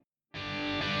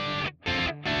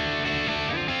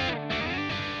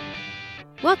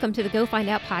Welcome to the Go Find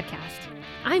Out podcast.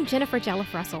 I'm Jennifer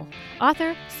Jelliff-Russell,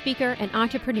 author, speaker, and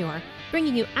entrepreneur,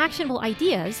 bringing you actionable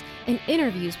ideas and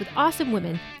interviews with awesome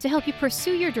women to help you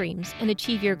pursue your dreams and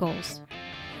achieve your goals.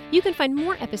 You can find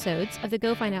more episodes of the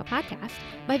Go Find Out podcast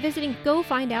by visiting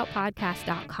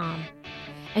gofindoutpodcast.com.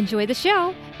 Enjoy the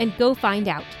show and go find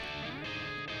out.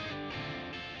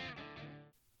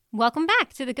 Welcome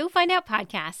back to the Go Find Out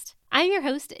podcast. I'm your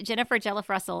host, Jennifer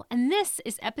Jelliff-Russell, and this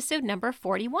is episode number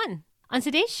 41. On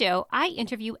today's show, I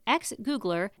interview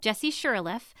ex-Googler Jessi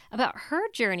Shurleff about her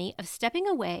journey of stepping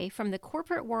away from the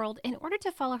corporate world in order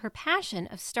to follow her passion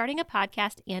of starting a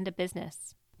podcast and a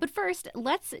business. But first,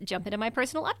 let's jump into my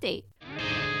personal update.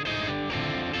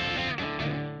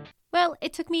 Well,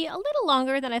 it took me a little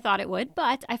longer than I thought it would,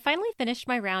 but I finally finished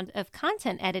my round of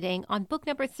content editing on book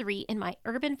number 3 in my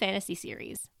urban fantasy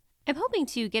series. I'm hoping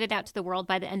to get it out to the world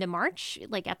by the end of March,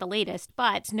 like at the latest,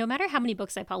 but no matter how many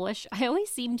books I publish, I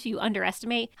always seem to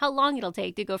underestimate how long it'll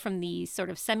take to go from the sort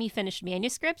of semi-finished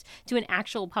manuscript to an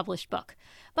actual published book.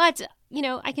 But,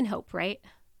 I can hope, right?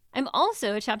 I'm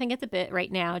also chomping at the bit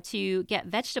right now to get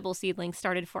vegetable seedlings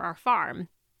started for our farm.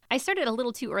 I started a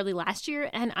little too early last year,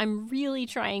 and I'm really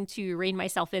trying to rein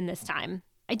myself in this time.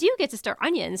 I do get to start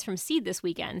onions from seed this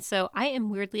weekend, so I am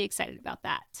weirdly excited about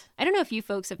that. I don't know if you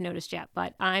folks have noticed yet,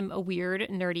 but I'm a weird,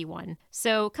 nerdy one.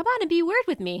 So come on and be weird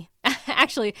with me.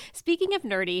 Actually, speaking of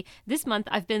nerdy, this month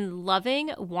I've been loving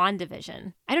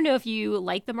WandaVision. I don't know if you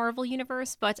like the Marvel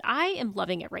Universe, but I am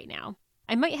loving it right now.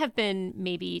 I might have been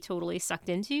maybe totally sucked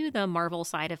into the Marvel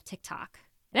side of TikTok.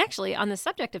 And actually, on the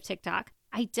subject of TikTok,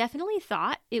 I definitely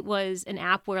thought it was an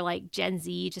app where Gen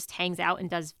Z just hangs out and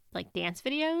does dance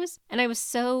videos. And I was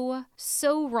so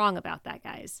wrong about that,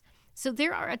 guys. So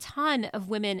there are a ton of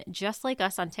women just like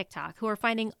us on TikTok who are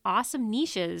finding awesome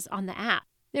niches on the app.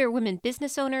 There are women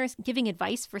business owners giving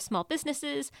advice for small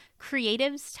businesses,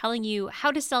 creatives telling you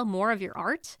how to sell more of your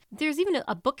art. There's even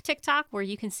a book TikTok where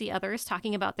you can see others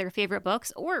talking about their favorite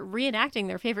books or reenacting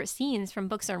their favorite scenes from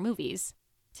books or movies.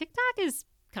 TikTok is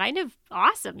kind of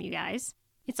awesome, you guys.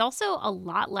 It's also a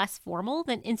lot less formal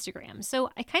than Instagram, so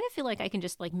I kind of feel like I can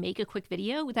just make a quick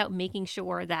video without making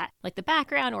sure that the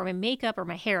background or my makeup or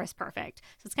my hair is perfect.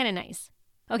 So it's kind of nice.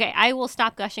 Okay, I will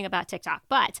stop gushing about TikTok,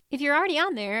 but if you're already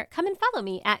on there, come and follow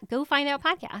me at Go Find Out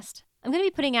Podcast. I'm going to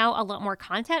be putting out a lot more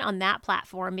content on that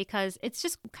platform because it's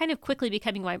just kind of quickly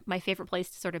becoming my favorite place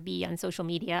to sort of be on social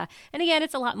media. And again,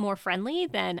 it's a lot more friendly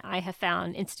than I have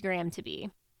found Instagram to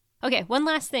be. Okay, one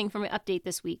last thing for my update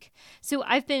this week. So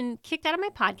I've been kicked out of my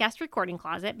podcast recording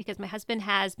closet because my husband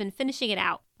has been finishing it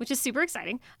out, which is super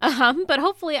exciting. But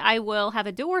hopefully I will have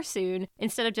a door soon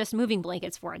instead of just moving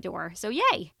blankets for a door. So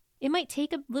yay! It might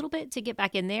take a little bit to get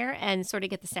back in there and sort of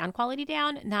get the sound quality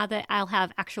down now that I'll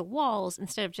have actual walls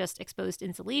instead of just exposed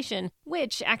insulation,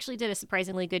 which actually did a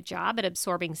surprisingly good job at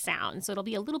absorbing sound. So it'll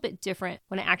be a little bit different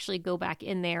when I actually go back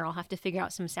in there. I'll have to figure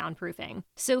out some soundproofing.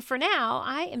 So for now,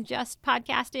 I am just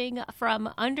podcasting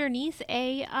from underneath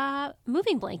a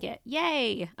moving blanket.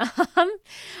 Yay!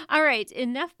 All right,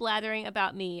 enough blathering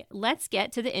about me. Let's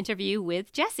get to the interview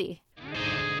with Jessi.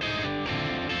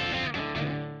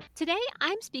 Today,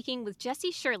 I'm speaking with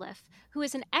Jessi Shurleff, who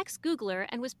is an ex-Googler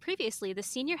and was previously the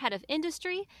Senior Head of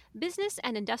Industry, Business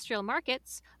and Industrial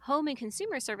Markets, Home and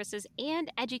Consumer Services,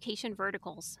 and Education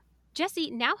Verticals.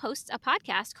 Jessi now hosts a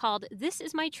podcast called This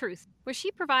Is My Truth, where she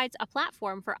provides a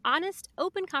platform for honest,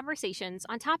 open conversations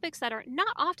on topics that are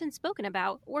not often spoken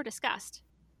about or discussed.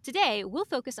 Today, we'll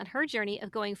focus on her journey of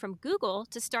going from Google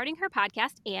to starting her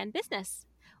podcast and business.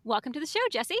 Welcome to the show,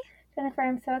 Jessi. Jennifer,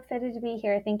 I'm so excited to be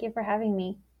here. Thank you for having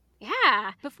me.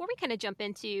 Yeah. Before we kind of jump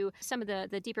into some of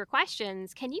the deeper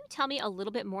questions, can you tell me a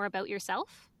little bit more about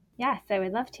yourself? Yes, I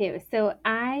would love to. So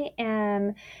I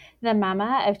am the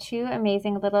mama of 2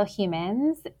 amazing little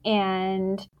humans,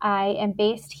 and I am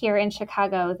based here in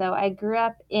Chicago, though I grew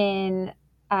up in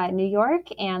New York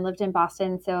and lived in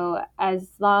Boston. So I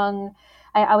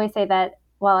always say that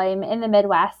while I'm in the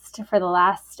Midwest for the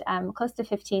last close to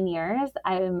 15 years,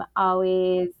 I'm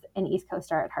always an East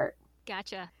Coaster at heart.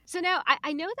 Gotcha. So now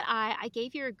I know that I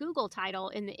gave your Google title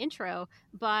in the intro,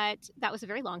 but that was a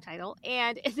very long title.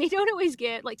 And they don't always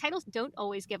titles don't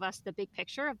always give us the big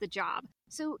picture of the job.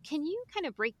 So can you kind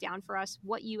of break down for us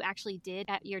what you actually did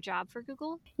at your job for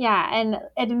Google? Yeah. And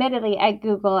admittedly, at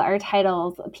Google, our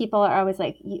titles, people are always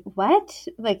like, what?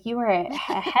 You were a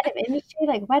head of industry?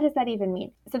 What does that even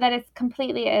mean? So that is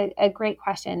completely a great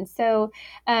question. So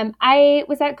I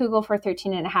was at Google for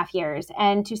 13 and a half years.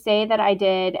 And to say that I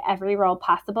did every role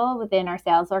possible within our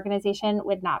sales organization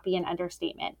would not be an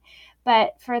understatement.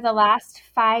 But for the last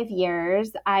 5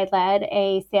 years, I led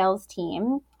a sales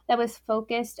team that was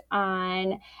focused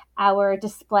on our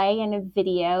display and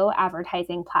video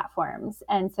advertising platforms.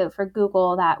 And so for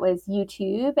Google, that was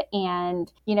YouTube and,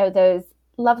 those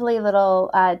lovely little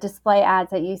display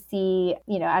ads that you see,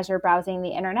 as you're browsing the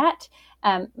internet.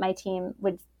 My team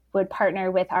would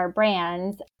partner with our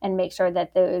brands and make sure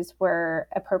that those were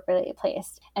appropriately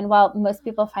placed. And while most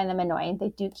people find them annoying, they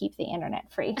do keep the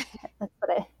internet free. That's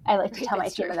what I like to tell my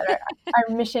team, that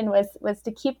our mission was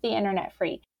to keep the internet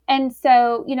free. And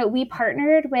so, we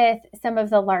partnered with some of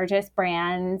the largest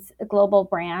brands, global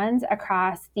brands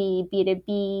across the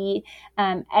B2B,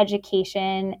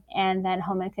 education, and then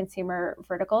home and consumer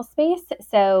vertical space.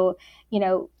 So,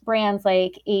 brands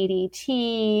like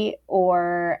ADT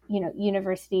or,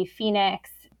 University Phoenix,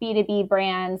 B2B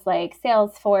brands like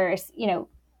Salesforce,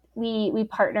 we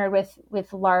partnered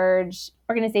with large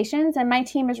organizations, and my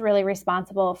team is really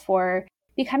responsible for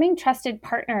becoming trusted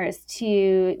partners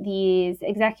to these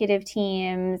executive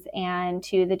teams and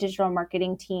to the digital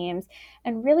marketing teams,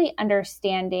 and really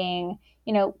understanding,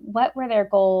 what were their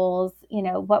goals,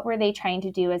 what were they trying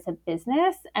to do as a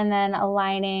business, and then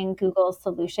aligning Google's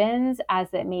solutions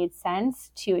as it made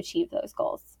sense to achieve those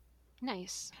goals.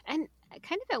 Nice. And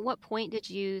kind of at what point did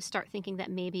you start thinking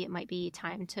that maybe it might be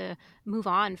time to move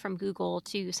on from Google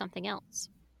to something else?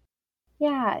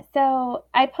 Yeah, so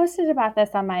I posted about this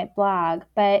on my blog,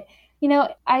 but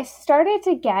I started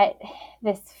to get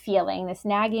this feeling, this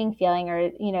nagging feeling, or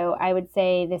I would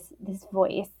say this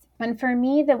voice. And for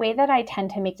me, the way that I tend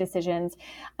to make decisions,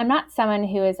 I'm not someone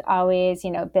who has always,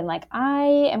 been like,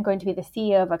 I am going to be the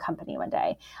CEO of a company one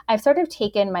day. I've sort of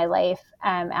taken my life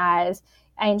as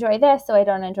I enjoy this, so I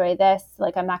don't enjoy this.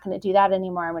 Like, I'm not going to do that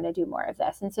anymore. I'm going to do more of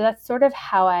this. And so that's sort of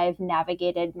how I've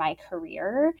navigated my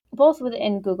career, both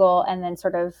within Google and then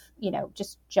sort of,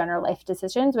 just general life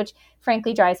decisions, which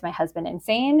frankly drives my husband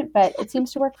insane, but it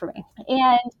seems to work for me.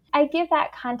 And I give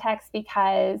that context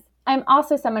because I'm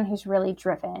also someone who's really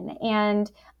driven.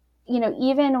 And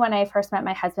even when I first met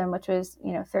my husband, which was,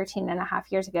 13 and a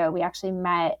half years ago, we actually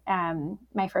met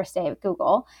my first day at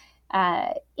Google.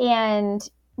 And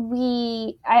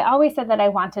I always said that I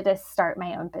wanted to start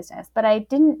my own business, but I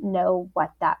didn't know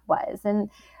what that was. And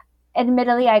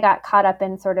admittedly, I got caught up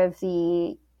in sort of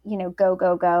the,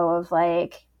 go of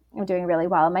like, I'm doing really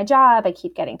well in my job. I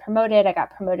keep getting promoted. I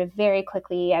got promoted very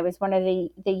quickly. I was one of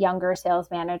the younger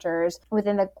sales managers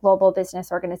within the global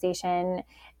business organization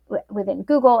within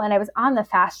Google. And I was on the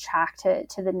fast track to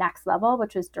the next level,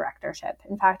 which was directorship.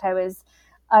 In fact, I was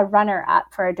a runner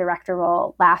up for a director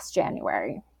role last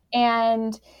January.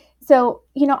 And so,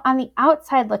 on the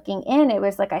outside looking in, it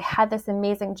was like I had this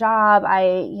amazing job.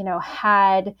 I,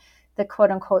 had the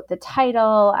quote unquote, the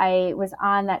title. I was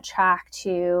on that track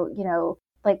to,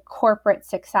 like corporate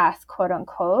success, quote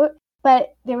unquote.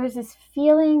 But there was this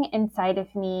feeling inside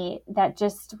of me that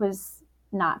just was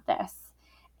not this.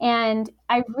 And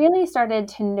I really started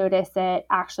to notice it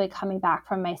actually coming back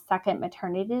from my second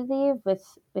maternity leave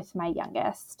with my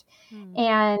youngest.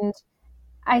 And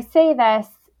I say this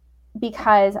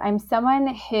because I'm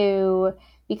someone who,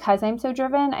 because I'm so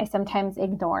driven, I sometimes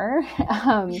ignore,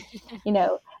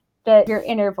 your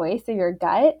inner voice or your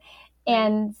gut.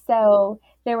 And so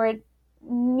there were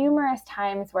numerous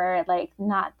times where like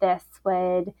not this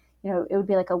would, it would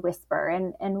be like a whisper.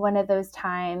 And one of those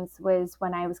times was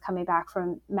when I was coming back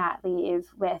from mat leave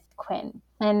with Quinn.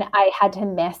 And I had to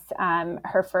miss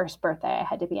her first birthday. I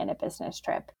had to be in a business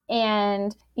trip.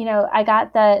 And, I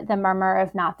got the murmur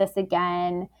of not this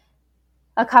again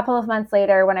a couple of months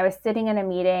later when I was sitting in a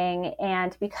meeting.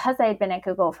 And because I had been at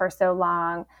Google for so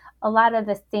long, a lot of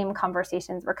the same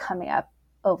conversations were coming up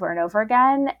over and over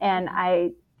again. And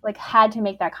I had to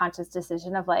make that conscious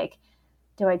decision of like,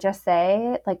 do I just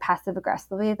say like passive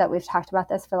aggressively that we've talked about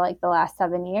this for like the last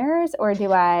 7 years? Or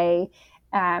do I,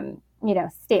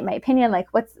 state my opinion? Like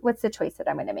what's the choice that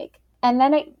I'm going to make? And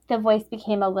then the voice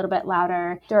became a little bit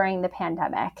louder during the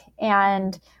pandemic.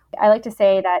 And I like to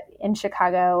say that in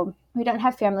Chicago, we don't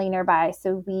have family nearby.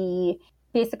 So we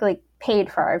basically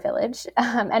paid for our village.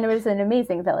 And it was an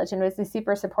amazing village and it was a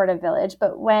super supportive village.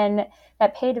 But when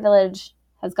that paid village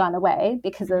has gone away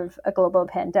because of a global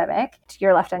pandemic,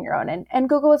 you're left on your own. And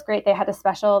Google was great. They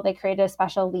created a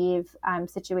special leave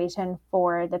situation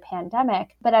for the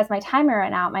pandemic. But as my time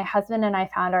ran out, my husband and I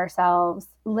found ourselves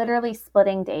literally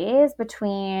splitting days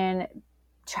between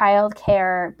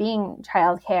being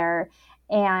childcare,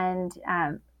 and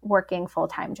working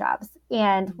full-time jobs.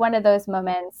 And one of those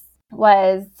moments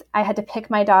was I had to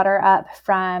pick my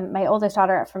oldest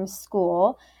daughter up from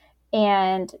school.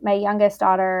 And my youngest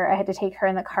daughter, I had to take her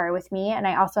in the car with me. And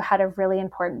I also had a really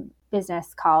important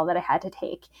business call that I had to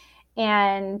take.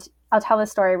 And I'll tell the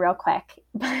story real quick,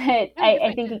 but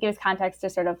I think it gives context to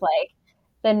sort of like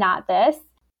the not this,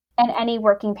 and any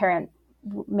working parent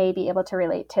may be able to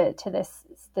relate to this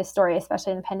story,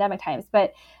 especially in the pandemic times.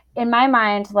 But in my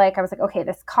mind, like I was like, okay,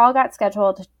 this call got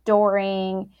scheduled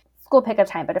during school pickup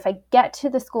time, but if I get to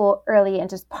the school early and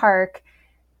just park,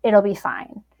 it'll be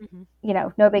fine.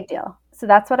 No big deal. So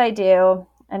that's what I do.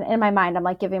 And in my mind, I'm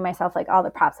like giving myself like all the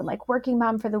props. I'm like, working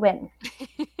mom for the win.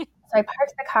 So I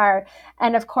parked the car.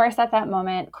 And of course, at that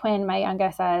moment, Quinn, my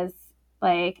youngest, says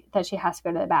like that she has to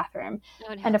go to the bathroom.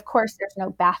 Oh, no. And of course, there's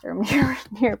no bathroom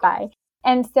nearby.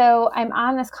 And so I'm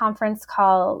on this conference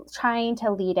call trying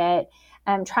to lead it.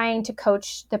 I'm trying to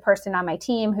coach the person on my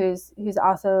team who's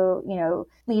also,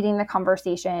 leading the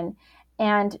conversation.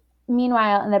 And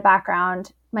meanwhile, in the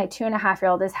background, my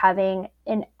 2.5-year-old is having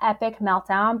an epic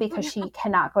meltdown because she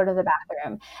cannot go to the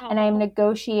bathroom. And I'm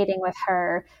negotiating with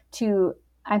her to,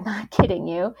 I'm not kidding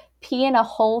you, pee in a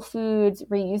Whole Foods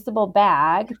reusable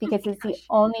bag because it's the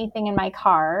only thing in my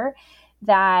car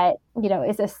that,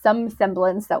 is some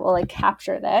semblance that will like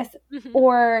capture this,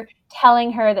 or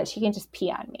telling her that she can just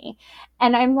pee on me.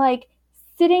 And I'm like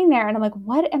sitting there and I'm like,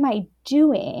 what am I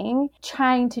doing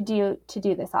trying to do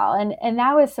this all? And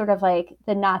that was sort of like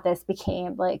the not this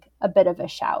became like a bit of a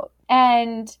shout.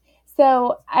 And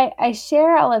so I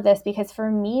share all of this because for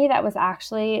me, that was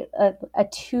actually a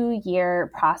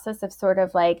 2-year process of sort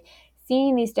of like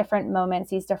seeing these different moments,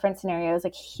 these different scenarios,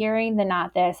 like hearing the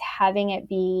not this, having it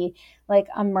be like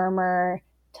a murmur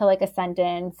to like a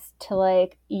sentence, to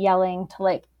like yelling, to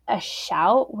like a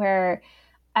shout, where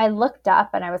I looked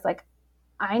up and I was like,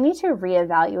 I need to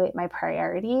reevaluate my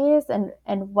priorities and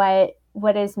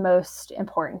what is most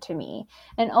important to me.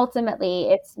 And ultimately,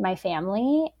 it's my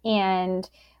family and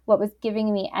what was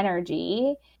giving me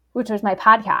energy, which was my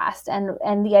podcast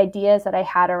and the ideas that I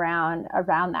had around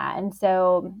that. And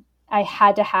so my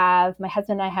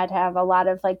husband and I had to have a lot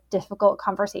of like difficult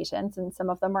conversations, and some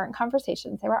of them weren't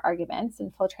conversations, they were arguments,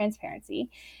 in full transparency.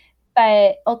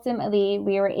 But ultimately,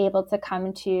 we were able to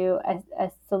come to a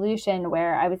solution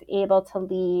where I was able to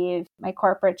leave my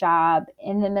corporate job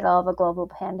in the middle of a global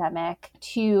pandemic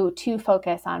to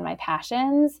focus on my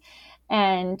passions.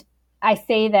 And I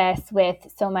say this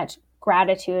with so much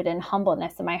gratitude and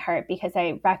humbleness in my heart because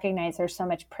I recognize there's so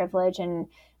much privilege in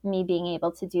me being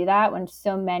able to do that when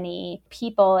so many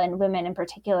people, and women in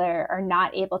particular, are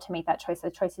not able to make that choice. The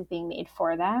choice is being made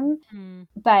for them.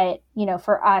 But,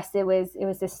 for us, it was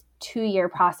this 2-year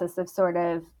process of sort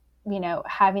of,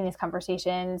 having these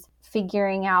conversations,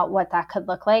 figuring out what that could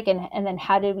look like. And then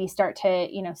how did we start to,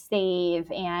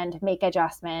 save and make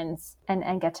adjustments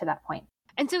and get to that point.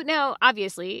 And so now,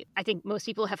 obviously, I think most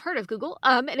people have heard of Google,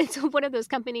 and it's one of those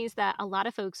companies that a lot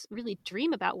of folks really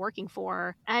dream about working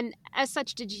for. And as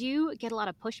such, did you get a lot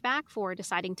of pushback for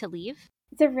deciding to leave?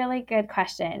 It's a really good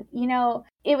question.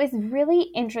 It was really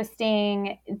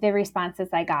interesting, the responses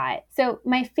I got. So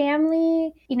my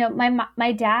family,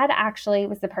 my dad actually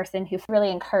was the person who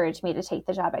really encouraged me to take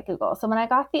the job at Google. So when I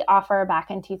got the offer back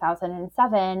in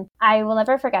 2007, I will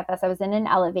never forget this. I was in an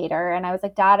elevator and I was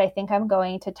like, Dad, I think I'm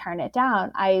going to turn it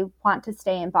down. I want to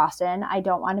stay in Boston. I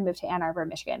don't want to move to Ann Arbor,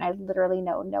 Michigan. I literally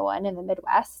know no one in the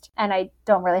Midwest, and I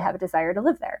don't really have a desire to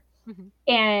live there.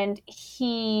 And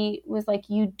he was like,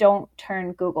 you don't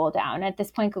turn Google down. At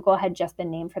this point, Google had just been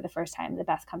named for the first time the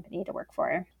best company to work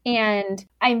for. And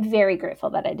I'm very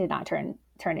grateful that I did not turn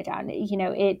it down.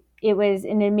 It was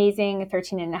an amazing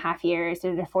 13.5 years.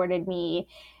 It afforded me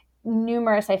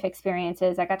numerous life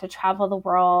experiences. I got to travel the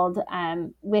world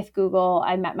with Google.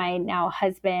 I met my now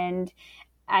husband.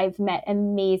 I've met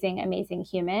amazing, amazing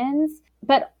humans,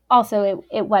 but also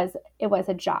it was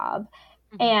a job.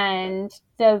 And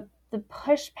the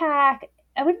pushback,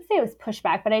 I wouldn't say it was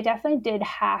pushback, but I definitely did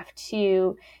have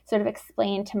to sort of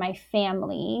explain to my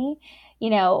family,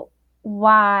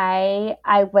 why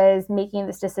I was making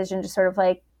this decision to sort of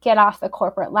like get off the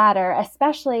corporate ladder,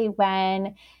 especially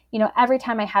when, every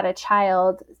time I had a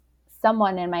child,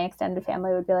 someone in my extended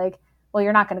family would be like, well,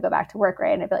 you're not going to go back to work,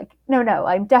 right? And I'd be like, no,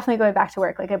 I'm definitely going back to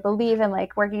work. Like I believe in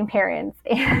like working parents.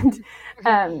 And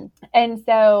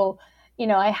so,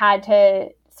 I had to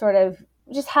sort of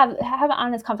just have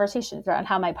honest conversations around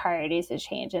how my priorities had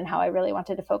changed and how I really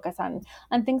wanted to focus on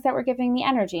things that were giving me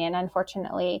energy. And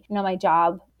unfortunately, my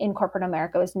job in corporate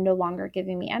America was no longer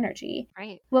giving me energy.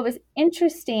 Right. What was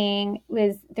interesting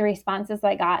was the responses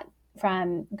I got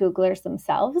from Googlers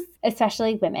themselves,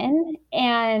 especially women.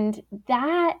 And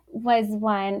that was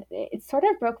one, it sort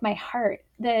of broke my heart.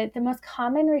 The most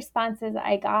common responses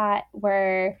I got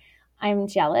were, I'm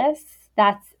jealous.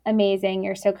 That's amazing.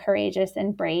 You're so courageous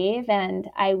and brave. And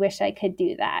I wish I could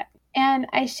do that. And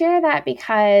I share that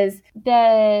because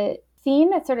the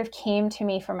theme that sort of came to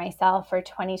me for myself for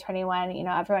 2021,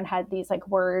 everyone had these like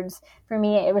words. For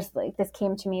me, it was like this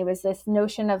came to me was this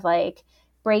notion of like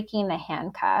breaking the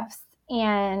handcuffs.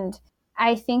 And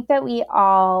I think that we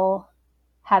all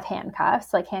have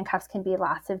handcuffs. Like handcuffs can be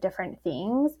lots of different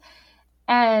things.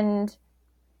 And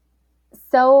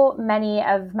so many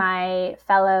of my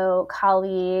fellow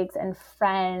colleagues and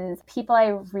friends, people I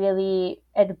really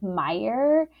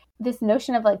admire, this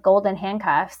notion of like golden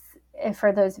handcuffs,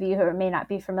 for those of you who may not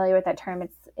be familiar with that term,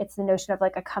 it's the notion of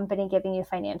like a company giving you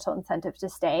financial incentive to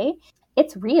stay.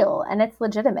 It's real and it's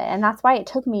legitimate. And that's why it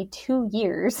took me 2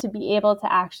 years to be able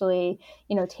to actually,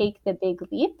 take the big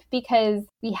leap, because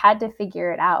we had to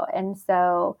figure it out. And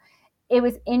so it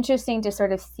was interesting to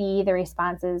sort of see the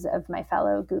responses of my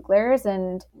fellow Googlers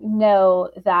and know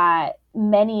that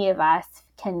many of us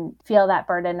can feel that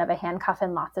burden of a handcuff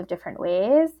in lots of different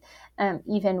ways,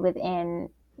 even within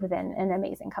an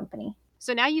amazing company.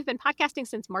 So now you've been podcasting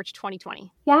since March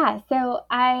 2020. Yeah. So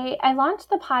I launched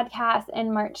the podcast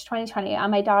in March 2020 on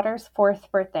my daughter's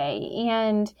 4th birthday.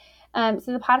 And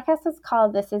so the podcast is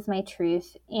called This Is My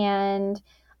Truth. And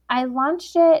I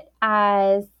launched it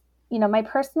as, my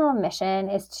personal mission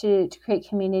is to create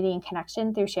community and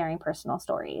connection through sharing personal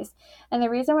stories. And the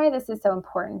reason why this is so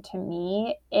important to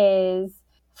me is,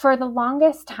 for the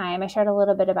longest time, I shared a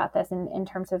little bit about this in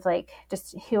terms of like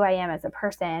just who I am as a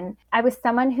person. I was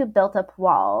someone who built up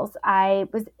walls. I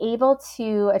was able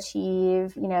to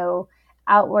achieve,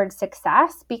 outward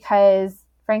success because,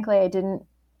 frankly, I didn't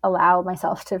allow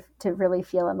myself to really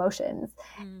feel emotions.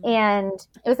 And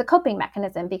it was a coping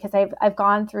mechanism because I've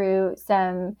gone through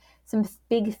some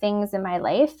big things in my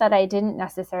life that I didn't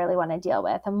necessarily want to deal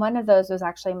with. And one of those was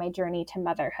actually my journey to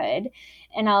motherhood.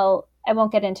 And I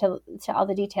won't get into all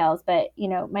the details, but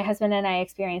my husband and I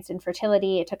experienced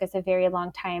infertility. It took us a very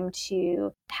long time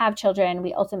to have children.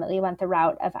 We ultimately went the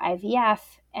route of IVF,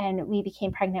 and we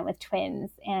became pregnant with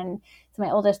twins. And so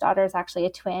my oldest daughter is actually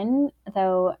a twin,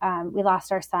 though we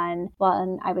lost our son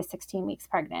when I was 16 weeks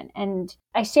pregnant. And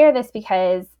I share this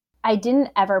because I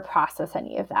didn't ever process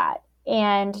any of that.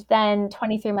 And then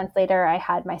 23 months later, I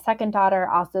had my second daughter,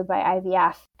 also by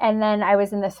IVF. And then I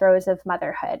was in the throes of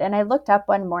motherhood. And I looked up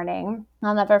one morning,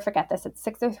 I'll never forget this, it's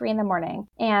 6:03 in the morning,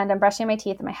 and I'm brushing my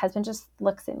teeth, and my husband just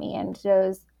looks at me and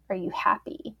goes, "Are you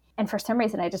happy?" And for some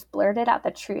reason, I just blurted out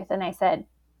the truth. And I said,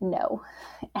 "No."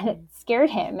 And it scared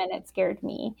him and it scared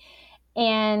me.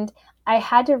 And I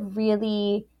had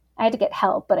to get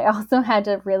help, but I also had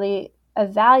to really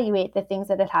evaluate the things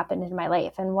that had happened in my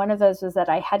life. And one of those was that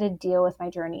I had to deal with my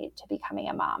journey to becoming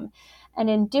a mom. And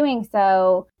in doing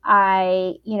so,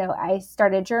 I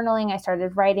started journaling, I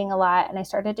started writing a lot, and I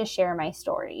started to share my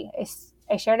story.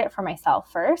 I shared it for myself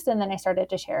first, and then I started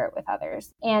to share it with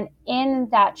others. And in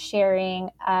that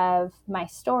sharing of my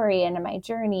story and my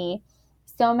journey,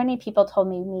 so many people told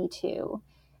me too.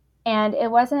 And it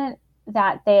wasn't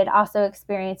that they had also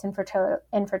experienced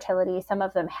infertility. Some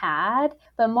of them had,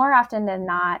 but more often than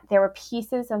not, there were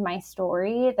pieces of my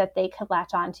story that they could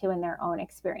latch onto in their own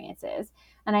experiences.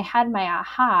 And I had my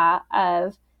aha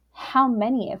of how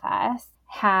many of us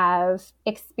have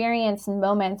experienced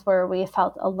moments where we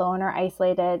felt alone or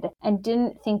isolated and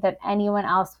didn't think that anyone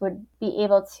else would be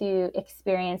able to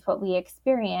experience what we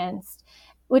experienced,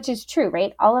 which is true,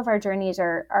 right? All of our journeys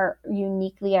are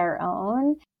uniquely our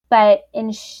own. But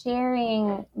in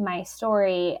sharing my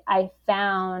story, I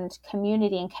found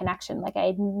community and connection like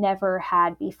I'd never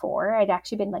had before. I'd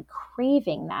actually been like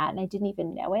craving that, and I didn't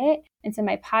even know it. And so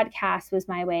my podcast was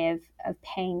my way of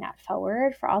paying that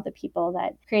forward for all the people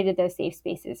that created those safe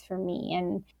spaces for me.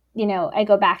 And, I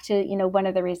go back to, one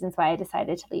of the reasons why I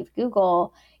decided to leave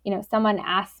Google. Someone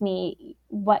asked me,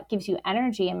 what gives you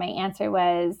energy? And my answer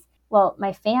was, well,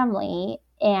 my family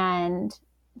and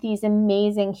these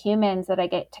amazing humans that I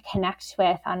get to connect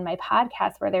with on my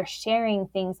podcast, where they're sharing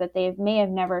things that they may have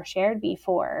never shared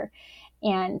before.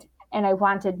 And I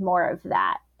wanted more of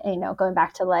that, going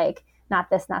back to like, not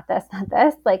this, not this, not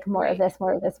this, like more of this,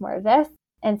 more of this, more of this.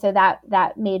 And so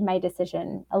that made my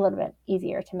decision a little bit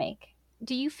easier to make.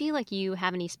 Do you feel like you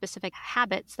have any specific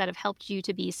habits that have helped you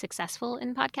to be successful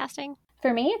in podcasting?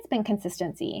 For me, it's been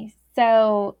consistency.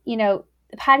 So,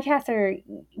 podcasts are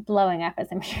blowing up, as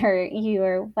I'm sure you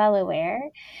are well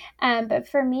aware. But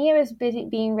for me, it was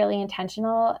being really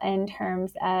intentional in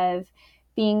terms of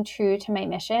being true to my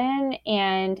mission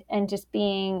and just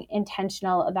being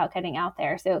intentional about getting out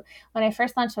there. So when I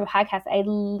first launched the podcast, I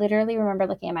literally remember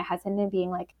looking at my husband and being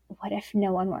like, what if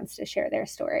no one wants to share their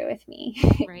story with me?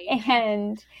 Right.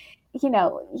 And,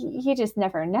 you just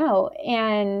never know.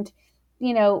 And,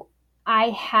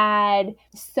 I had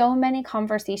so many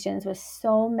conversations with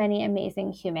so many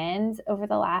amazing humans over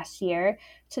the last year,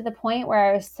 to the point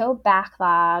where I was so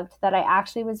backlogged that I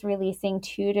actually was releasing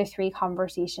 2 to 3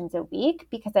 conversations a week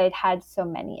because I had had so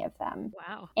many of them.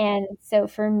 Wow. And so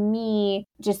for me,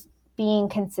 just being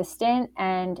consistent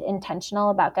and intentional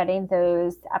about getting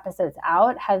those episodes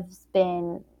out has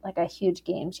been like a huge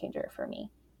game changer for me.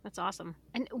 That's awesome.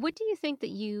 And what do you think that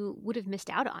you would have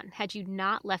missed out on had you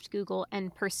not left Google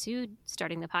and pursued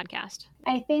starting the podcast?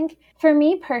 I think for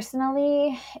me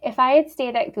personally, if I had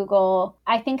stayed at Google,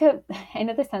 I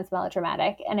know this sounds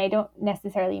melodramatic and I don't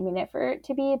necessarily mean it for it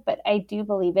to be, but I do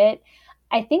believe it.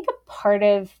 I think a part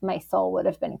of my soul would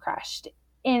have been crushed,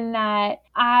 in that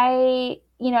I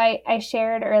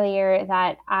shared earlier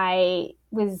that I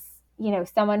was,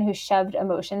 someone who shoved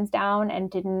emotions down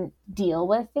and didn't deal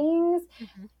with things.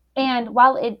 Mm-hmm. And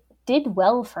while it did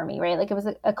well for me, right? Like, it was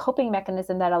a coping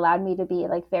mechanism that allowed me to be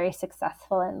like very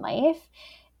successful in life.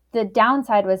 The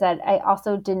downside was that I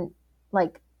also didn't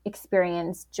like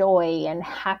experience joy and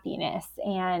happiness,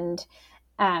 and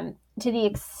to the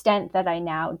extent that I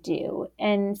now do.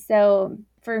 And so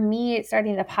for me,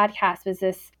 starting the podcast was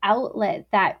this outlet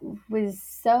that was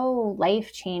so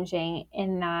life changing,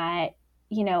 in that,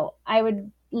 I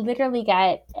would literally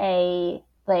get a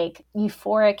like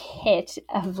euphoric hit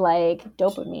of like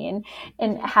dopamine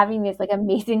and having these like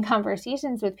amazing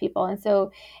conversations with people. And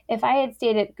so if I had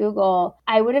stayed at Google,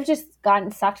 I would have just gotten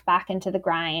sucked back into the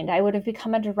grind. I would have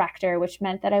become a director, which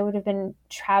meant that I would have been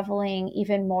traveling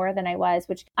even more than I was,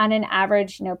 which on an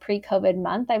average, pre-COVID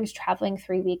month, I was traveling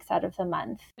 3 weeks out of the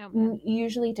month,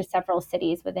 usually to several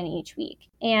cities within each week.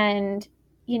 And,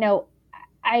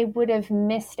 I would have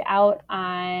missed out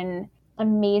on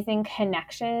amazing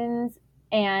connections.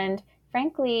 And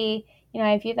frankly,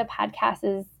 I view the podcast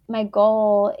as, my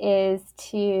goal is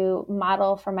to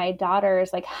model for my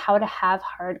daughters like how to have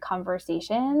hard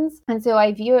conversations. And so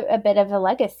I view it a bit of a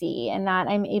legacy, in that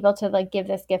I'm able to like give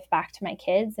this gift back to my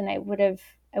kids. And I wouldn't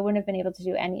have been able to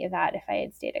do any of that if I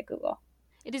had stayed at Google.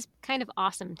 It is kind of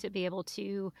awesome to be able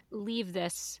to leave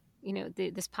this,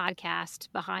 this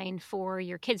podcast behind for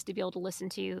your kids to be able to listen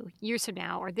to years from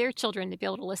now, or their children to be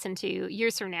able to listen to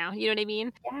years from now. You know what I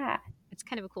mean? Yeah. It's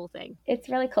kind of a cool thing. It's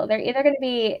really cool. They're either going to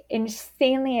be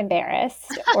insanely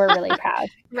embarrassed or really proud. Right.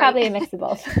 Probably a mix of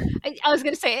both. I was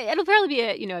going to say, it'll probably be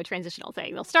a transitional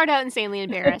thing. They'll start out insanely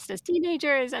embarrassed as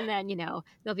teenagers, and then,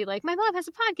 they'll be like, my mom has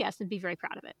a podcast, and be very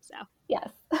proud of it. So yes,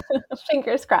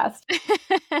 fingers crossed.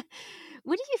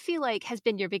 What do you feel like has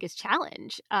been your biggest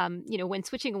challenge, when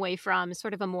switching away from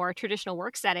sort of a more traditional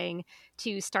work setting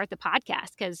to start the podcast?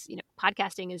 Because,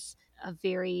 podcasting is a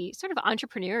very sort of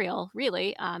entrepreneurial,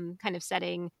 really, kind of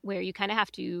setting where you kind of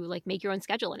have to like make your own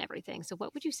schedule and everything. So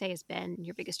what would you say has been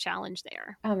your biggest challenge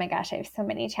there? Oh my gosh, I have so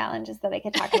many challenges that I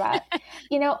could talk about.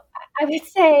 I would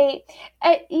say,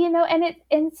 and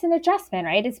it's an adjustment,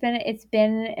 right? It's been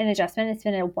an adjustment. It's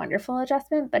been a wonderful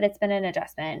adjustment, but it's been an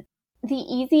adjustment. The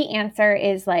easy answer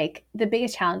is like the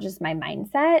biggest challenge is my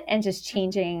mindset, and just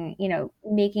changing,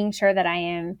 making sure that I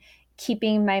am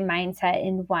keeping my mindset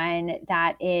in one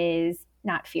that is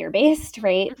not fear-based,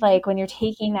 right? Like when you're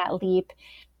taking that leap,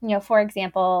 for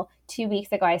example, 2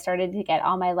 weeks ago, I started to get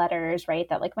all my letters, right?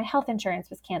 That like my health insurance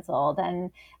was canceled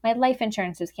and my life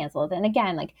insurance was canceled. And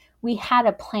again, like we had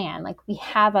a plan, like we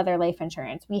have other life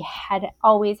insurance. We had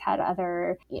always had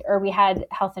we had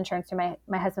health insurance through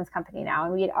my husband's company now.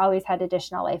 And we had always had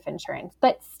additional life insurance,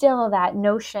 but still that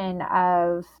notion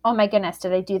of, oh my goodness,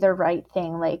 did I do the right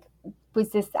thing? Like,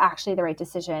 was this actually the right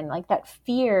decision? Like that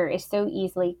fear is so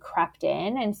easily crept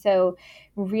in. And so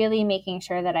really making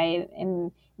sure that I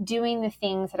am doing the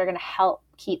things that are going to help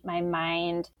keep my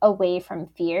mind away from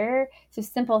fear. So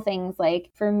simple things like,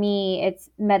 for me,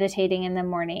 it's meditating in the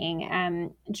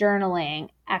morning, journaling,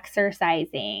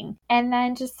 exercising, and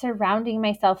then just surrounding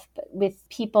myself with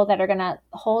people that are going to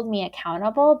hold me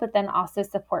accountable, but then also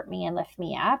support me and lift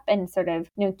me up and sort of,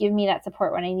 give me that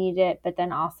support when I need it, but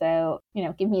then also,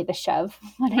 give me the shove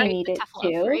when I need it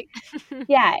too. Right?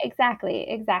 Yeah, exactly.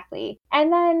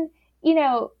 And then,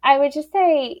 I would just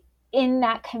say, in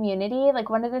that community, like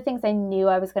one of the things I knew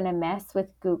I was going to miss with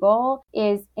Google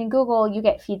is, in Google, you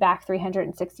get feedback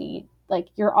 360, like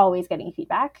you're always getting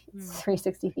feedback,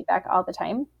 360 feedback all the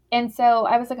time. And so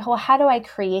I was like, well, how do I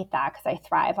create that? Because I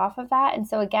thrive off of that. And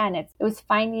so again, it was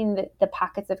finding the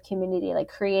pockets of community, like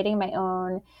creating my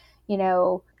own,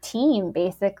 team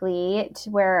basically, to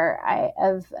where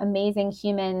of amazing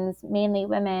humans, mainly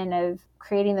women, of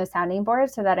creating those sounding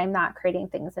boards so that I'm not creating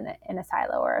things in a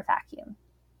silo or a vacuum.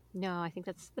 No, I think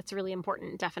that's really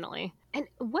important, definitely. And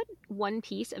what one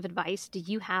piece of advice do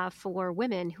you have for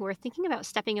women who are thinking about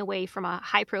stepping away from a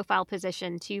high profile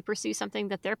position to pursue something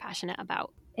that they're passionate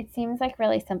about? It seems like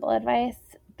really simple advice,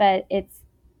 but it's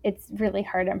really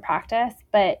hard in practice.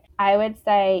 But I would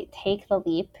say take the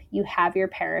leap. You have your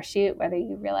parachute, whether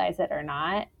you realize it or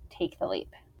not. Take the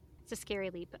leap. It's a scary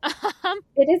leap.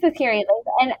 It is a scary leap,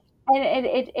 and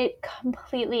it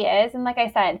completely is. And like I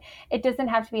said, it doesn't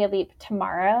have to be a leap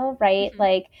tomorrow, right? Mhm.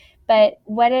 Like, but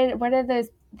what are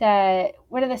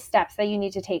the steps that you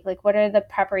need to take? Like, what are the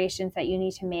preparations that you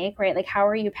need to make, right? Like, how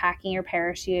are you packing your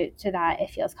parachute so that it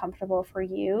feels comfortable for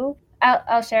you?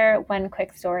 I'll share one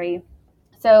quick story.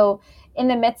 So in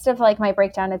the midst of like my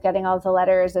breakdown of getting all the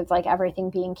letters of like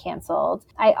everything being canceled,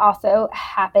 I also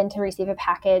happened to receive a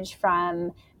package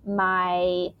from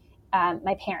my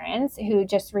parents, who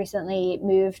just recently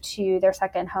moved to their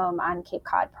second home on Cape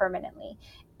Cod permanently.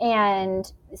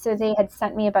 And so they had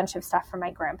sent me a bunch of stuff from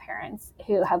my grandparents,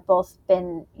 who have both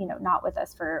been, not with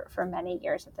us for many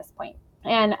years at this point.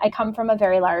 And I come from a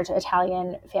very large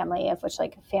Italian family, of which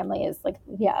like family is like,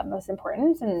 yeah, most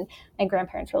important. And my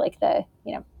grandparents were like the,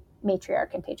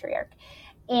 matriarch and patriarch.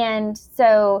 And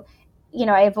so,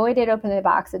 I avoided opening the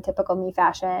box in typical me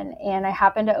fashion. And I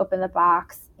happened to open the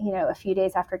box, a few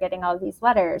days after getting all of these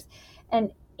letters.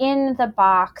 And in the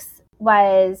box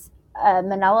was a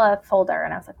manila folder.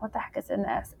 And I was like, what the heck is in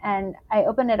this? And I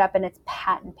opened it up, and it's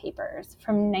patent papers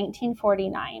from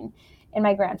 1949 in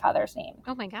my grandfather's name.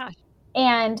 Oh my gosh.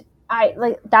 And I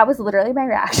like, that was literally my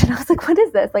reaction. I was like, what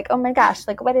is this? Like, oh my gosh,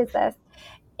 like, what is this?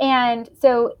 And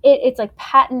so it's like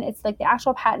it's like the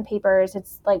actual patent papers.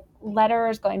 It's like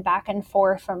letters going back and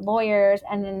forth from lawyers.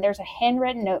 And then there's a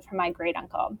handwritten note from my great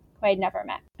uncle, who I'd never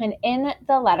met. And in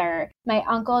the letter, my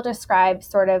uncle described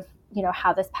sort of,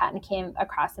 how this patent came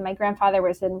across. And my grandfather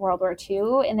was in World War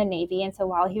II in the Navy. And so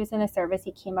while he was in the service,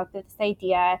 he came up with this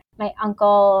idea. My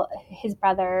uncle, his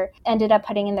brother, ended up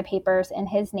putting in the papers in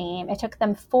his name. It took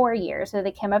them 4 years. So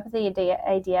they came up with the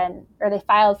idea, or they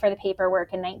filed for the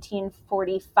paperwork in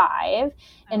 1945.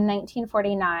 In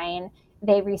 1949,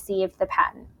 they received the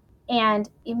patent. And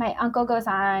my uncle goes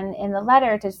on in the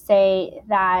letter to say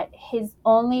that his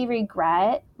only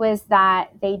regret was that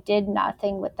they did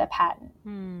nothing with the patent.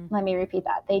 Let me repeat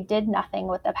that. They did nothing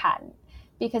with the patent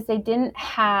because they didn't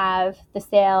have the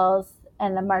sales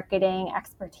and the marketing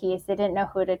expertise. They didn't know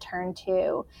who to turn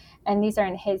to. And these are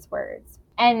in his words.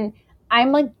 And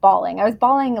I'm like bawling. I was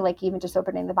bawling, like even just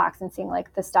opening the box and seeing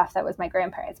like the stuff that was my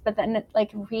grandparents. But then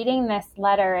like reading this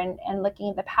letter and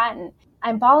looking at the patent,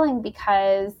 I'm bawling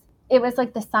because it was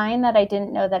like the sign that I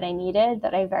didn't know that I needed,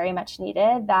 that I very much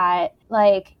needed, that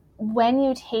like when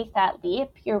you take that leap,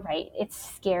 you're right,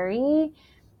 it's scary,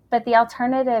 but the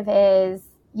alternative is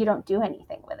you don't do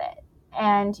anything with it.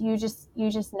 And you just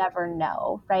never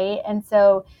know, right? And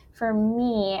so for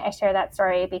me, I share that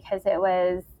story because it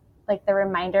was like the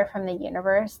reminder from the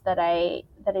universe that I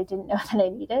didn't know that I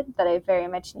needed, that I very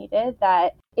much needed,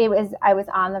 that I was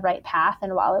on the right path.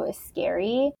 And while it was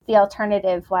scary, the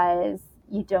alternative was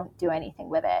you don't do anything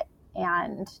with it.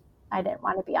 And I didn't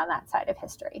want to be on that side of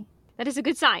history. That is a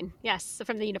good sign. Yes,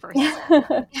 from the universe.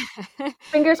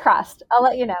 Fingers crossed. I'll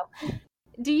let you know.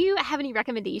 Do you have any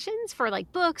recommendations for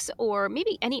like books or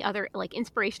maybe any other like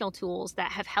inspirational tools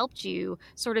that have helped you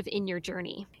sort of in your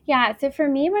journey? Yeah. So for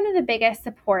me, one of the biggest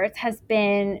supports has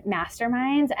been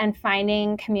masterminds and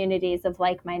finding communities of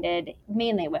like-minded,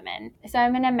 mainly women. So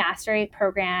I'm in a mastery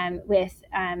program with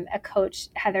a coach,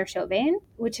 Heather Chauvin,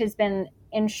 which has been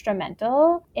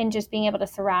instrumental in just being able to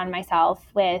surround myself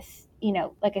with,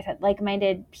 like I said,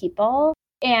 like-minded people.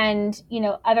 And,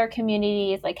 other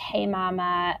communities like Hey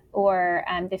Mama or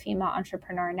the Female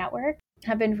Entrepreneur Network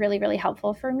have been really, really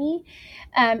helpful for me.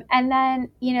 And then,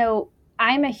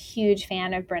 I'm a huge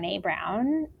fan of Brene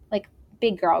Brown, like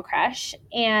big girl crush.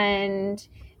 And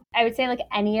I would say like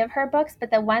any of her books,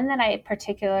 but the one that I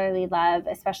particularly love,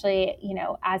 especially,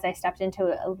 as I stepped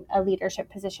into a leadership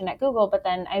position at Google, but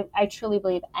then I truly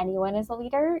believe anyone is a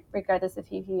leader, regardless if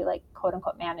you like quote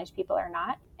unquote manage people or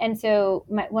not. And so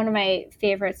one of my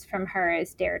favorites from her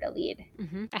is Dare to Lead.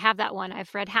 Mm-hmm. I have that one.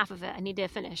 I've read half of it. I need to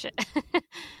finish it.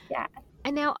 Yeah.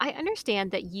 And now I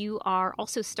understand that you are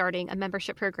also starting a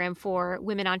membership program for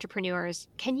women entrepreneurs.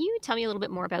 Can you tell me a little bit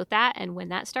more about that and when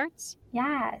that starts?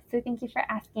 Yeah. So thank you for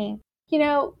asking.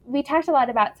 We talked a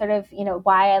lot about sort of,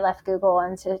 why I left Google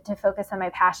and to focus on my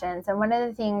passions. And one of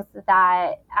the things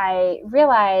that I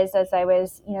realized as I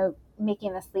was,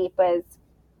 making this leap was,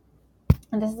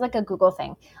 and this is like a Google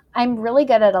thing, I'm really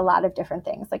good at a lot of different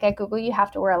things. Like at Google, you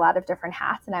have to wear a lot of different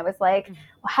hats. And I was like,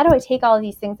 well, how do I take all of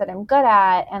these things that I'm good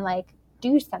at and like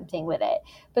do something with it.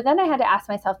 But then I had to ask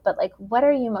myself, but like, what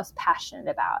are you most passionate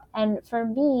about? And for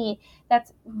me,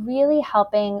 that's really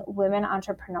helping women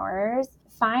entrepreneurs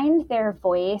find their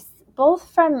voice,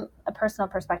 both from a personal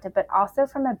perspective, but also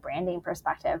from a branding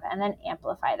perspective, and then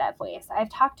amplify that voice. I've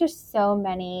talked to so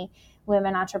many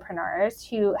women entrepreneurs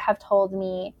who have told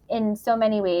me in so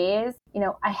many ways,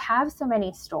 I have so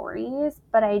many stories,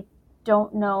 but I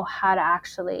don't know how to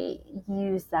actually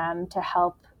use them to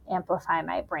help amplify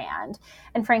my brand.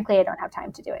 And frankly, I don't have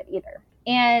time to do it either.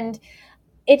 And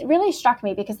it really struck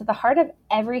me because at the heart of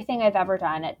everything I've ever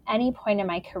done at any point in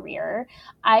my career,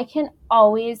 I can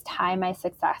always tie my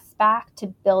success back to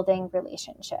building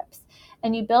relationships.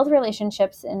 And you build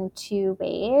relationships in two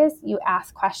ways. You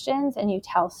ask questions and you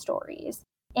tell stories.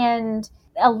 And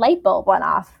a light bulb went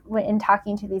off in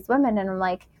talking to these women. And I'm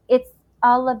like, it's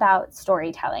all about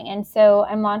storytelling. And so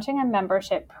I'm launching a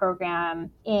membership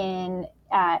program in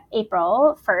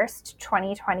April 1st,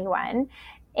 2021.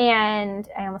 And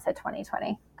I almost said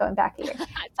 2020, going back a year,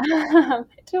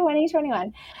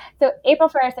 2021. So April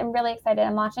 1st, I'm really excited.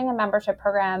 I'm launching a membership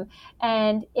program,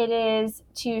 and it is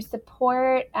to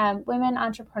support women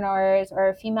entrepreneurs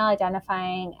or female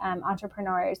identifying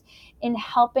entrepreneurs in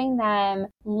helping them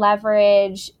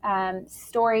leverage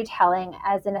storytelling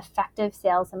as an effective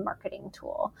sales and marketing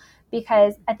tool.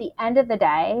 Because at the end of the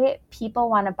day, people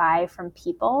want to buy from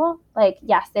people. Like,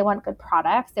 yes, they want good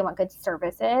products, they want good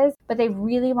services, but they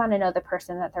really want to know the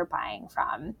person that they're buying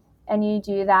from. And you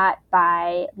do that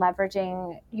by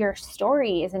leveraging your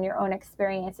stories and your own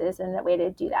experiences and the way to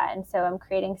do that. And so I'm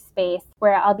creating space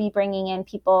where I'll be bringing in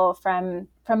people from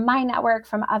my network,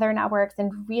 from other networks,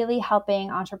 and really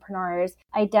helping entrepreneurs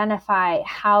identify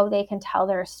how they can tell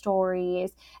their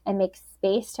stories and make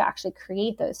space to actually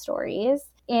create those stories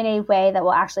in a way that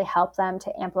will actually help them to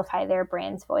amplify their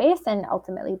brand's voice and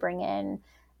ultimately bring in,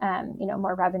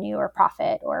 more revenue or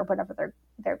profit or whatever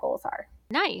their goals are.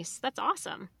 Nice. That's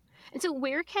awesome. And so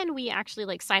where can we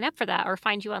actually sign up for that or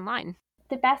find you online?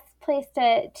 The best place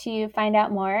to find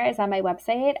out more is on my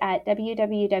website at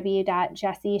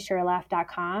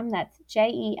www.jessishurleff.com. That's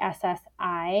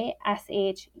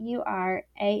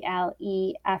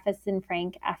JESSISHURALEF as in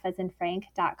Frank,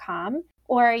 F.com.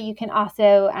 Or you can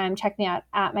also check me out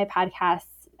at my podcast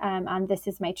on This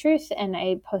Is My Truth, and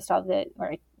I post I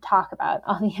talk about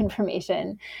all the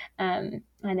information on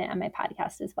my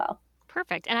podcast as well.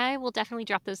 Perfect. And I will definitely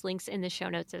drop those links in the show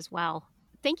notes as well.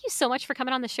 Thank you so much for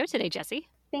coming on the show today, Jessi.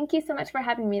 Thank you so much for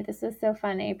having me. This was so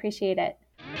fun. I appreciate it.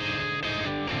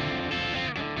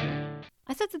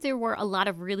 I thought that there were a lot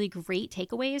of really great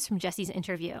takeaways from Jessi's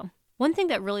interview. One thing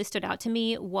that really stood out to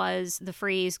me was the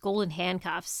phrase golden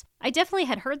handcuffs. I definitely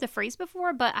had heard the phrase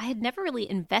before, but I had never really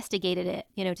investigated it,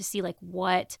 to see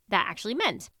what that actually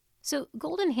meant. So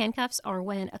golden handcuffs are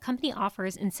when a company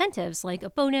offers incentives like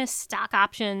a bonus, stock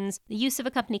options, the use of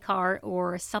a company car,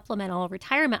 or supplemental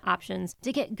retirement options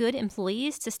to get good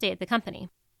employees to stay at the company.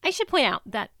 I should point out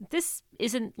that this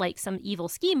isn't like some evil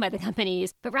scheme by the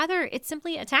companies, but rather it's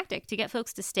simply a tactic to get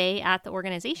folks to stay at the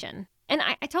organization. And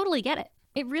I totally get it.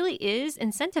 It really is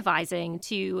incentivizing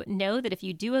to know that if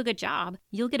you do a good job,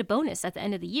 you'll get a bonus at the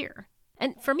end of the year.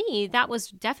 And for me, that was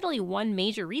definitely one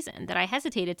major reason that I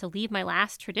hesitated to leave my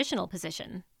last traditional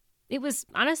position. It was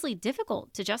honestly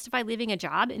difficult to justify leaving a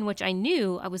job in which I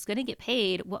knew I was going to get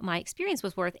paid what my experience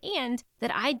was worth and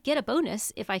that I'd get a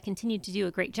bonus if I continued to do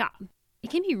a great job.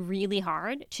 It can be really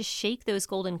hard to shake those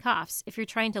golden cuffs if you're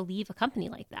trying to leave a company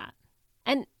like that.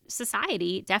 And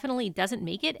society definitely doesn't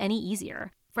make it any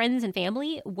easier. Friends and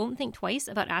family won't think twice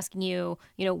about asking you,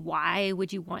 why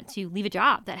would you want to leave a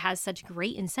job that has such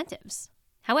great incentives?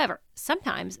 However,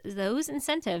 sometimes those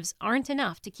incentives aren't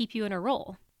enough to keep you in a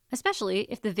role, especially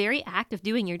if the very act of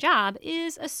doing your job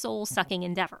is a soul-sucking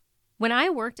endeavor. When I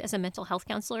worked as a mental health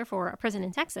counselor for a prison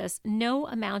in Texas, no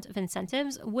amount of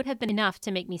incentives would have been enough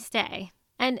to make me stay.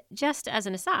 And just as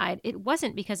an aside, it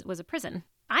wasn't because it was a prison.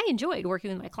 I enjoyed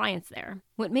working with my clients there.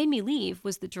 What made me leave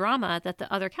was the drama that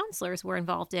the other counselors were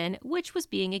involved in, which was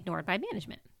being ignored by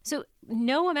management. So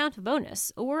no amount of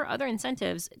bonus or other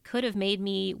incentives could have made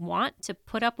me want to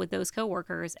put up with those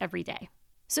coworkers every day.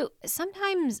 So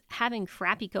sometimes having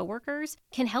crappy coworkers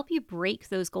can help you break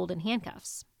those golden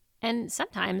handcuffs. And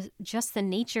sometimes just the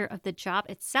nature of the job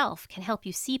itself can help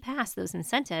you see past those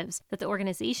incentives that the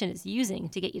organization is using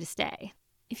to get you to stay.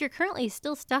 If you're currently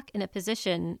still stuck in a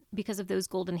position because of those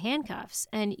golden handcuffs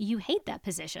and you hate that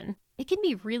position, it can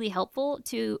be really helpful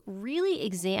to really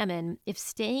examine if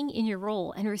staying in your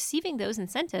role and receiving those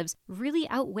incentives really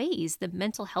outweighs the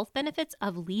mental health benefits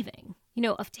of leaving,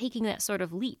 of taking that sort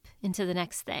of leap into the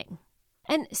next thing.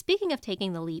 And speaking of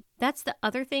taking the leap, that's the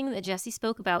other thing that Jessi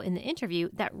spoke about in the interview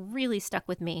that really stuck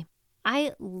with me.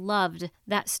 I loved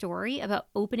that story about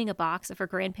opening a box of her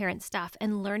grandparents' stuff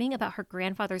and learning about her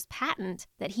grandfather's patent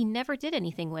that he never did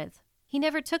anything with. He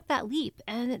never took that leap,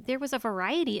 and there was a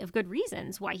variety of good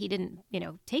reasons why he didn't,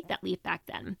 take that leap back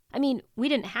then. I mean, we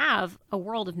didn't have a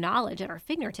world of knowledge at our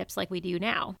fingertips like we do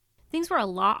now. Things were a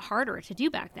lot harder to do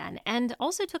back then and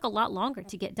also took a lot longer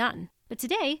to get done. But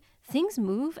today, things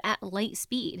move at light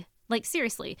speed. Like,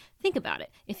 seriously, think about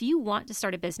it. If you want to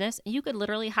start a business, you could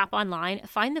literally hop online,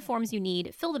 find the forms you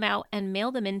need, fill them out, and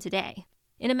mail them in today.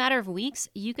 In a matter of weeks,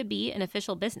 you could be an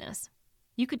official business.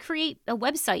 You could create a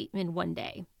website in one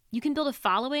day. You can build a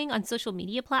following on social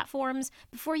media platforms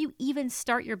before you even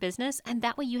start your business, and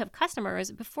that way you have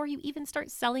customers before you even start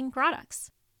selling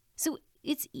products. So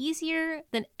it's easier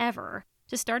than ever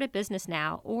to start a business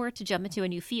now or to jump into a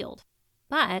new field.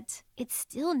 But it's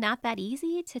still not that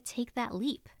easy to take that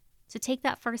leap, to take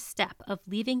that first step of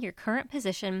leaving your current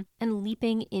position and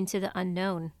leaping into the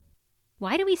unknown.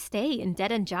 Why do we stay in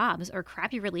dead-end jobs or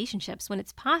crappy relationships when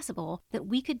it's possible that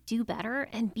we could do better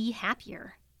and be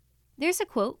happier? There's a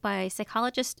quote by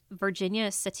psychologist Virginia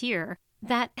Satir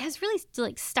that has really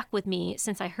stuck with me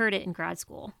since I heard it in grad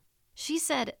school. She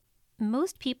said,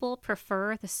 "Most people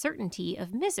prefer the certainty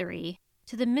of misery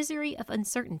to the misery of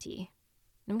uncertainty."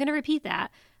 I'm going to repeat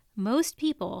that. Most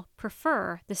people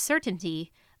prefer the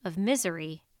certainty of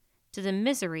misery to the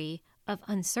misery of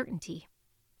uncertainty.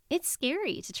 It's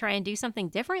scary to try and do something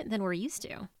different than we're used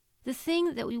to. The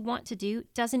thing that we want to do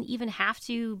doesn't even have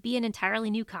to be an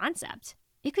entirely new concept.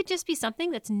 It could just be something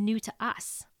that's new to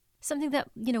us, something that,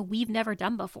 we've never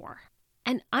done before.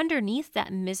 And underneath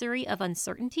that misery of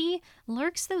uncertainty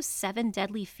lurks those 7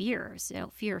 deadly fears,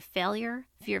 fear of failure,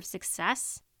 fear of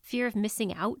success, fear of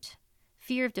missing out,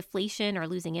 fear of deflation or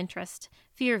losing interest,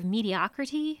 fear of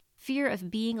mediocrity, fear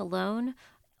of being alone,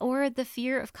 or the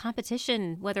fear of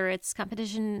competition, whether it's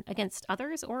competition against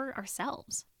others or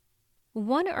ourselves.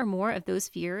 One or more of those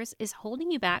fears is holding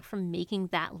you back from making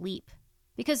that leap.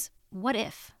 Because what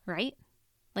if, right?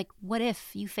 What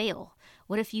if you fail?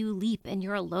 What if you leap and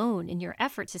you're alone in your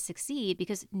effort to succeed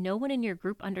because no one in your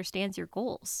group understands your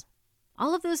goals?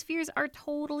 All of those fears are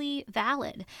totally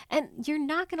valid. And you're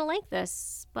not going to like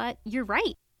this, but you're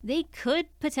right. They could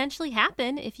potentially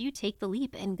happen if you take the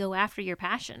leap and go after your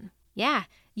passion. Yeah,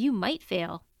 you might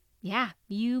fail. Yeah,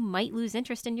 you might lose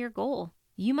interest in your goal.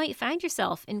 You might find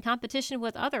yourself in competition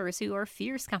with others who are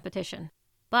fierce competition.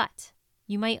 But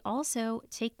you might also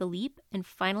take the leap and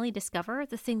finally discover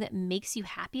the thing that makes you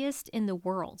happiest in the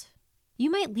world. You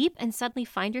might leap and suddenly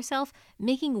find yourself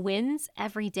making wins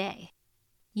every day.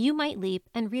 You might leap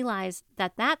and realize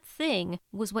that that thing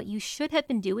was what you should have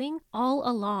been doing all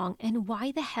along, and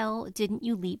why the hell didn't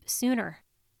you leap sooner?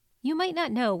 You might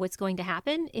not know what's going to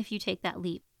happen if you take that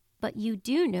leap, but you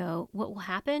do know what will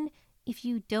happen if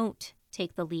you don't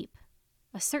take the leap.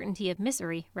 A certainty of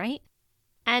misery, right?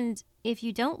 And if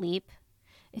you don't leap,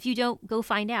 if you don't go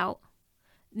find out,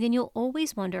 then you'll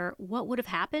always wonder what would have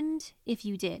happened if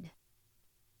you did.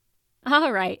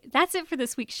 All right, that's it for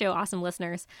this week's show, awesome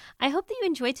listeners. I hope that you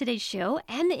enjoyed today's show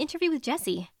and the interview with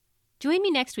Jessi. Join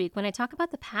me next week when I talk about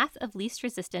the path of least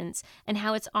resistance and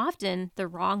how it's often the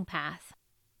wrong path.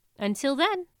 Until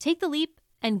then, take the leap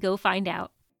and go find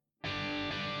out.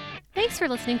 Thanks for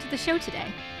listening to the show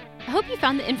today. I hope you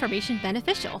found the information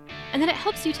beneficial and that it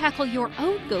helps you tackle your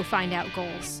own go find out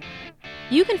goals.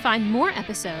 You can find more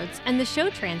episodes and the show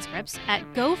transcripts at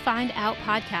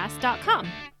gofindoutpodcast.com.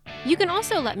 You can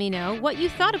also let me know what you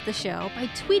thought of the show by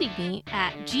tweeting me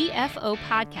at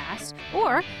GFOpodcast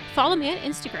or follow me on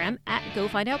Instagram at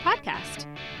GoFindOutPodcast.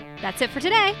 That's it for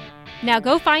today. Now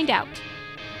go find out.